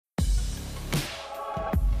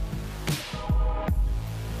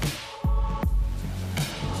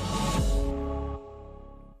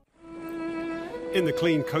In the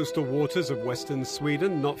clean coastal waters of western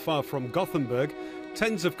Sweden, not far from Gothenburg,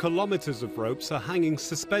 tens of kilometres of ropes are hanging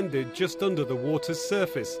suspended just under the water's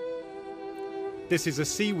surface. This is a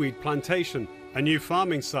seaweed plantation, a new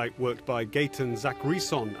farming site worked by Gaten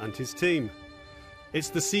Zachrisson and his team. It's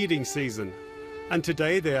the seeding season, and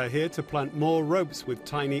today they are here to plant more ropes with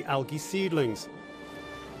tiny algae seedlings.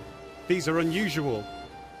 These are unusual.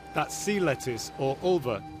 That's sea lettuce, or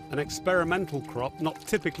Ulva, an experimental crop not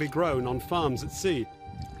typically grown on farms at sea.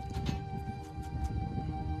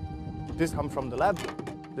 This comes from the lab.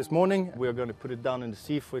 This morning we are going to put it down in the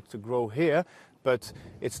sea for it to grow here, but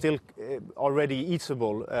it's still already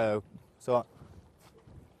eatable, so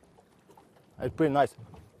it's pretty nice.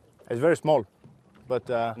 It's very small, but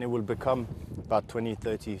it will become about 20,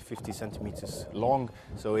 30, 50 centimeters long,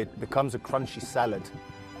 so it becomes a crunchy salad.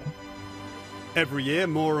 Every year,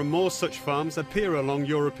 more and more such farms appear along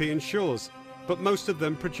European shores, but most of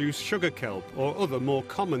them produce sugar kelp or other more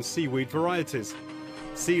common seaweed varieties.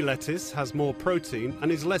 Sea lettuce has more protein and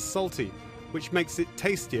is less salty, which makes it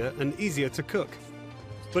tastier and easier to cook.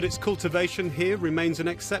 But its cultivation here remains an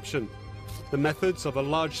exception. The methods of a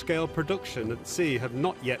large-scale production at sea have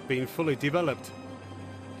not yet been fully developed.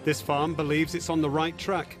 This farm believes it's on the right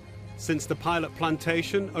track. Since the pilot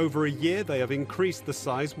plantation, over a year they have increased the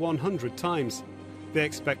size 100 times. They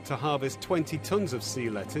expect to harvest 20 tons of sea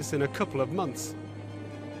lettuce in a couple of months.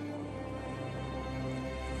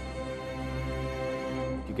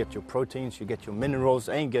 You get your proteins, you get your minerals,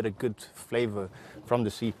 and you get a good flavor from the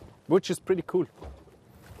sea, which is pretty cool.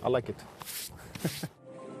 I like it.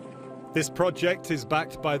 This project is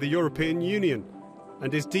backed by the European Union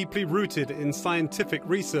and is deeply rooted in scientific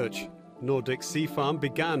research. Nordic Sea Farm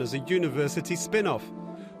began as a university spin-off.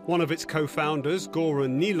 One of its co-founders,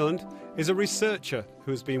 Gorun Nylund, is a researcher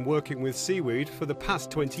who has been working with seaweed for the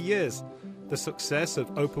past 20 years. The success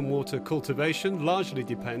of open water cultivation largely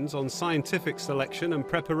depends on scientific selection and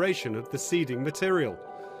preparation of the seeding material.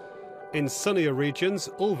 In sunnier regions,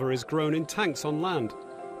 Ulva is grown in tanks on land.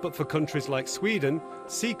 But for countries like Sweden,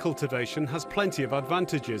 sea cultivation has plenty of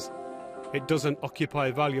advantages. It doesn't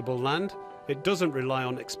occupy valuable land, it doesn't rely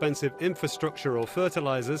on expensive infrastructure or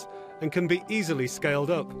fertilizers, and can be easily scaled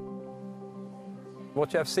up.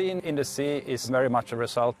 What you have seen in the sea is very much a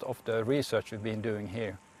result of the research we've been doing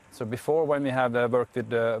here. So before, when we have worked with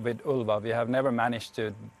Ulva, we have never managed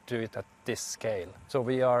to do it at this scale. So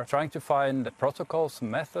we are trying to find protocols,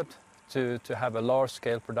 method to have a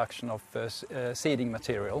large-scale production of seeding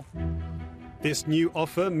material. This new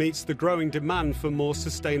offer meets the growing demand for more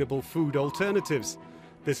sustainable food alternatives.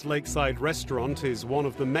 This lakeside restaurant is one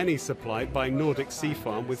of the many supplied by Nordic Sea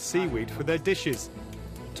Farm with seaweed for their dishes.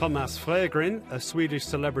 Thomas Fregrin, a Swedish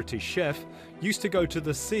celebrity chef, used to go to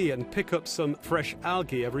the sea and pick up some fresh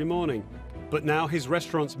algae every morning. But now his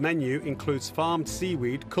restaurant's menu includes farmed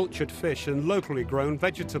seaweed, cultured fish and locally grown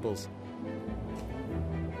vegetables.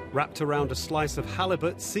 Wrapped around a slice of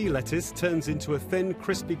halibut, sea lettuce turns into a thin,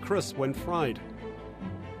 crispy crust when fried.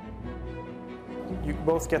 You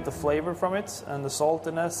both get the flavor from it and the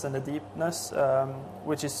saltiness and the deepness,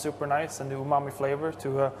 which is super nice, and the umami flavor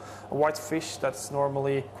to a white fish that's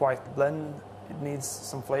normally quite bland. It needs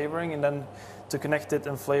some flavoring, and then to connect it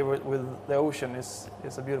and flavor it with the ocean is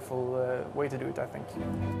a beautiful way to do it, I think.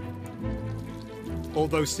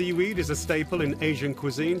 Although seaweed is a staple in Asian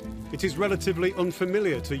cuisine, it is relatively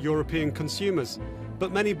unfamiliar to European consumers,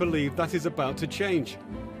 but many believe that is about to change.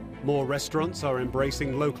 More restaurants are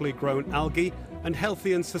embracing locally grown algae, and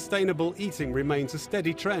healthy and sustainable eating remains a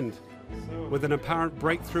steady trend. With an apparent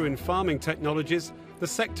breakthrough in farming technologies, the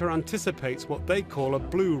sector anticipates what they call a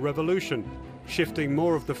blue revolution, shifting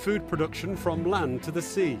more of the food production from land to the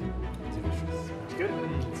sea. Good.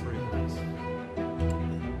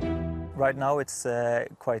 Right now it's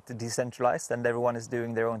quite decentralized and everyone is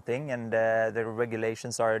doing their own thing, and the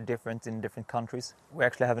regulations are different in different countries. We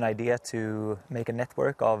actually have an idea to make a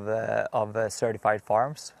network of certified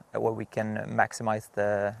farms where we can maximize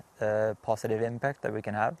the positive impact that we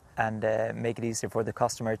can have and make it easier for the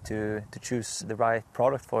customer to choose the right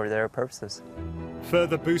product for their purposes.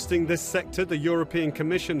 Further boosting this sector, the European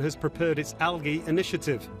Commission has prepared its Algae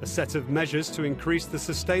Initiative, a set of measures to increase the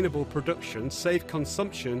sustainable production, safe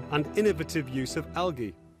consumption and innovative use of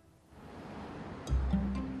algae.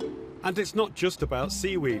 And it's not just about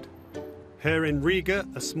seaweed. Here in Riga,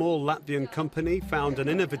 a small Latvian company found an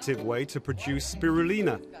innovative way to produce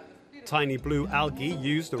spirulina, tiny blue algae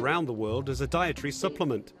used around the world as a dietary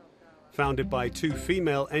supplement. Founded by two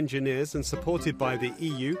female engineers and supported by the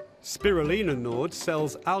EU, Spirulina Nord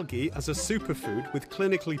sells algae as a superfood with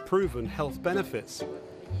clinically proven health benefits.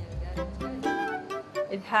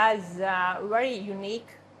 It has a very unique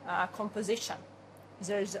composition.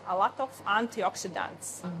 There's a lot of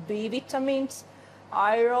antioxidants, B vitamins,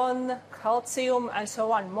 iron, calcium, and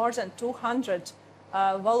so on, more than 200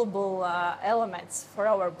 valuable elements for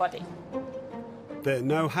our body. Their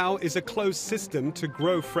know-how is a closed system to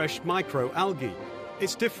grow fresh microalgae.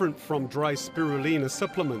 It's different from dry spirulina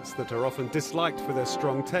supplements that are often disliked for their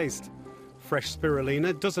strong taste. Fresh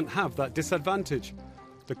spirulina doesn't have that disadvantage.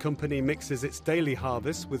 The company mixes its daily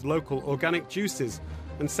harvest with local organic juices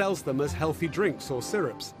and sells them as healthy drinks or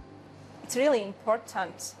syrups. It's really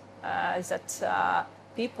important that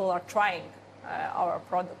people are trying our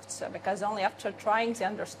products because only after trying they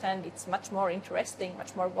understand it's much more interesting,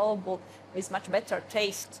 much more valuable, with much better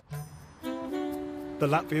taste. The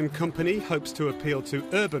Latvian company hopes to appeal to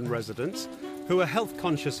urban residents who are health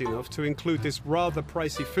conscious enough to include this rather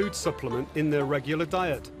pricey food supplement in their regular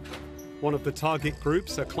diet. One of the target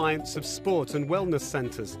groups are clients of sport and wellness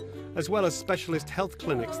centres, as well as specialist health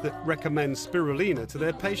clinics that recommend spirulina to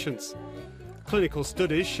their patients. Clinical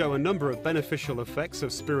studies show a number of beneficial effects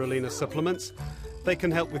of spirulina supplements. They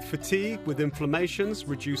can help with fatigue, with inflammations,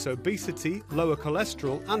 reduce obesity, lower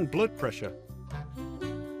cholesterol and blood pressure.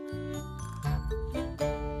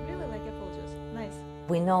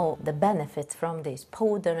 We know the benefits from this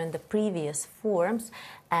powder and the previous forms,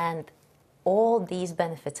 and all these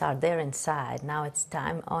benefits are there inside. Now it's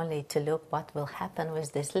time only to look what will happen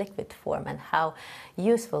with this liquid form and how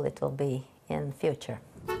useful it will be in future.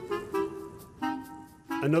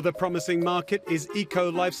 Another promising market is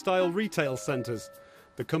eco-lifestyle retail centres.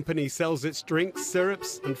 The company sells its drinks,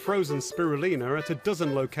 syrups and frozen spirulina at a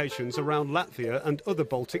dozen locations around Latvia and other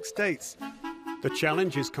Baltic states. The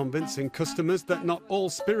challenge is convincing customers that not all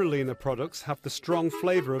spirulina products have the strong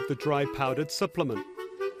flavour of the dry powdered supplement.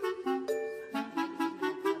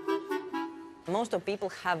 Most of people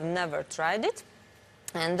have never tried it,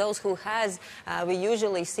 and those who has, we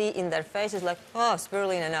usually see in their faces like, oh,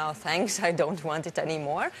 spirulina, no thanks, I don't want it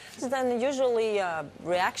anymore. So then usually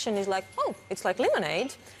reaction is like, oh, it's like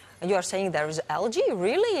lemonade. You are saying there is algae,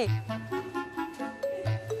 really?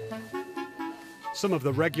 Some of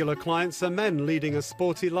the regular clients are men leading a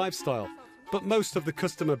sporty lifestyle, but most of the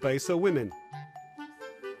customer base are women.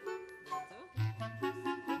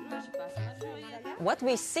 What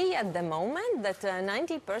we see at the moment, that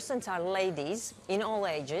 90% are ladies in all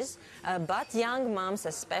ages, but young moms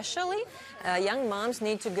especially. Young moms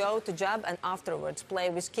need to go to job and afterwards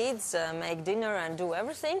play with kids, make dinner and do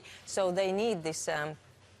everything, so they need this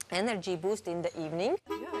energy boost in the evening.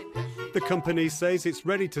 The company says it's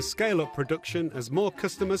ready to scale up production as more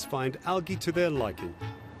customers find algae to their liking.